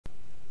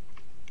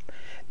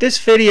this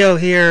video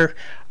here,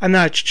 I'm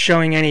not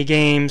showing any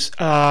games.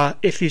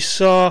 If you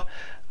saw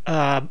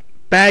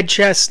Bad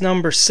Chess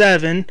number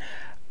 7,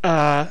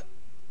 where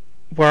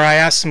I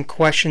asked some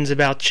questions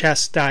about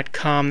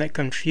chess.com that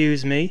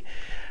confused me,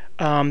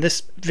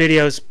 this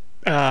video is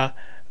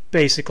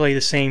basically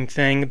the same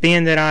thing.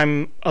 Being that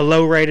I'm a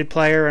low-rated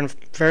player and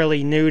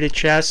fairly new to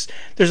chess,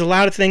 there's a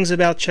lot of things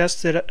about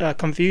chess that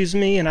confuse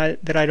me and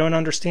that I don't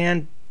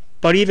understand.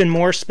 But even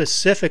more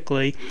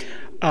specifically,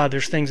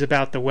 there's things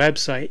about the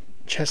website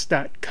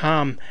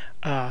chess.com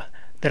that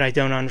I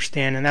don't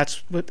understand, and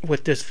that's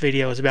what this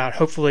video is about.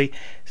 Hopefully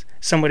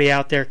somebody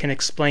out there can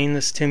explain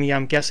this to me.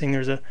 I'm guessing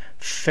there's a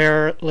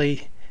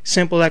fairly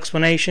simple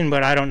explanation,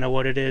 but I don't know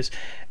what it is.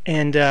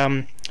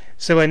 And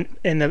so in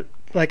the,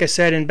 like I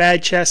said, in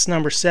Bad Chess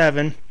number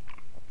 7,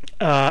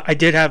 I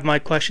did have my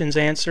questions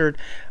answered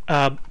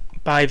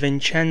by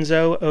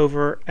Vincenzo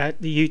over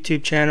at the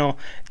YouTube channel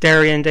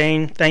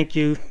Berryland. Thank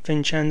you,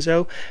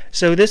 Vincenzo.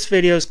 So this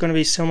video is going to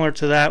be similar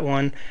to that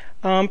one.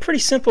 Pretty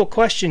simple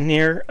question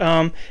here.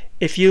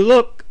 If you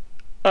look,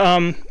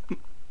 my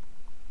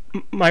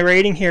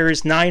rating here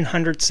is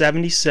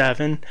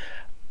 977,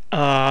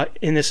 and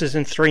this is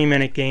in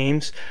 3-minute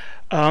games.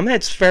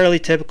 That's fairly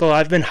typical.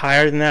 I've been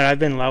higher than that, I've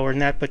been lower than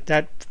that, but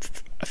that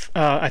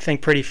I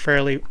think pretty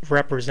fairly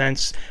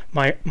represents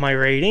my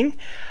rating.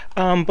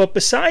 But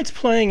besides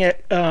playing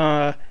at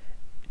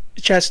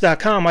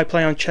chess.com, I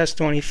play on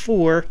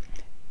Chess24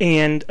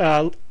 and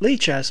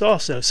Lichess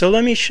also. So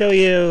let me show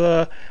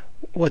you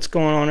what's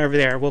going on over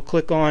there. We'll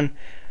click on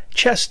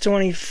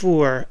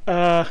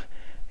Chess24,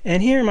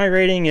 and here my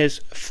rating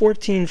is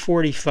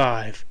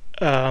 1445.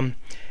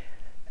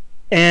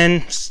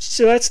 And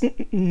so that's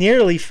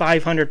nearly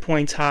 500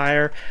 points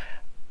higher.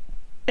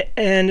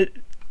 And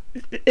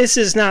this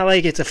is not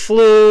like it's a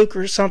fluke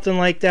or something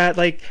like that.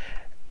 Like,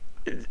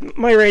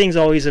 my rating's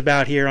always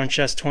about here on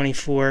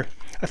Chess24.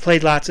 I've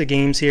played lots of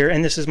games here,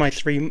 and this is my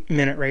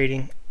 3-minute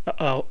rating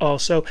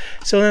also.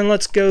 So then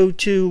let's go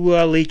to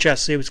Lichess,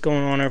 see what's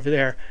going on over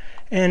there.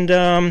 And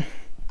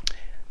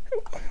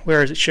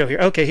where does it show here?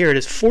 Okay, here it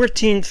is,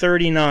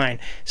 1439.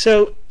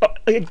 So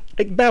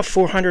about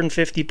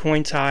 450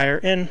 points higher.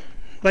 And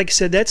like I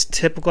said, that's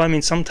typical. I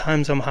mean,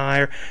 sometimes I'm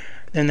higher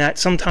than that,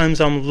 sometimes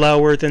I'm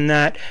lower than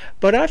that,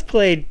 but I've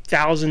played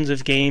thousands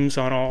of games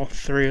on all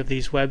 3 of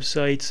these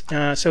websites,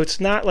 so it's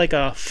not like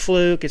a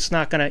fluke. It's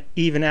not going to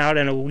even out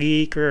in a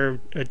week or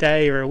a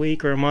day or a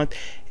week or a month.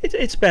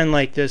 It's been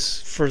like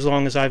this for as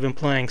long as I've been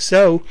playing.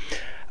 So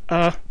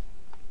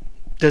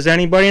does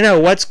anybody know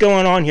what's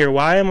going on here?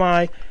 Why am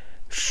I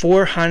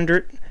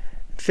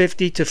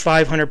 450 to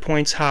 500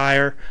 points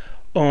higher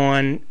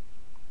on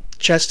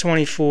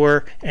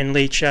Chess24 and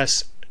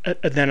Lichess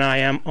than I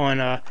am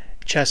on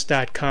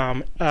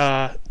chess.com?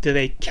 Do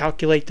they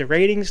calculate the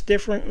ratings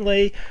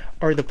differently?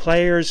 Are the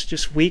players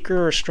just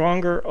weaker or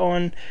stronger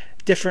on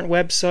different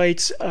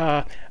websites?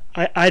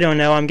 I don't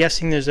know. I'm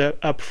guessing there's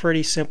a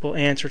pretty simple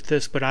answer to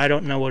this, but I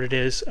don't know what it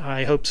is.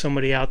 I hope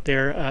somebody out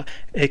there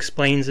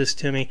explains this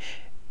to me.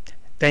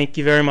 Thank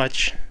you very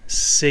much.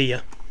 See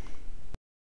ya.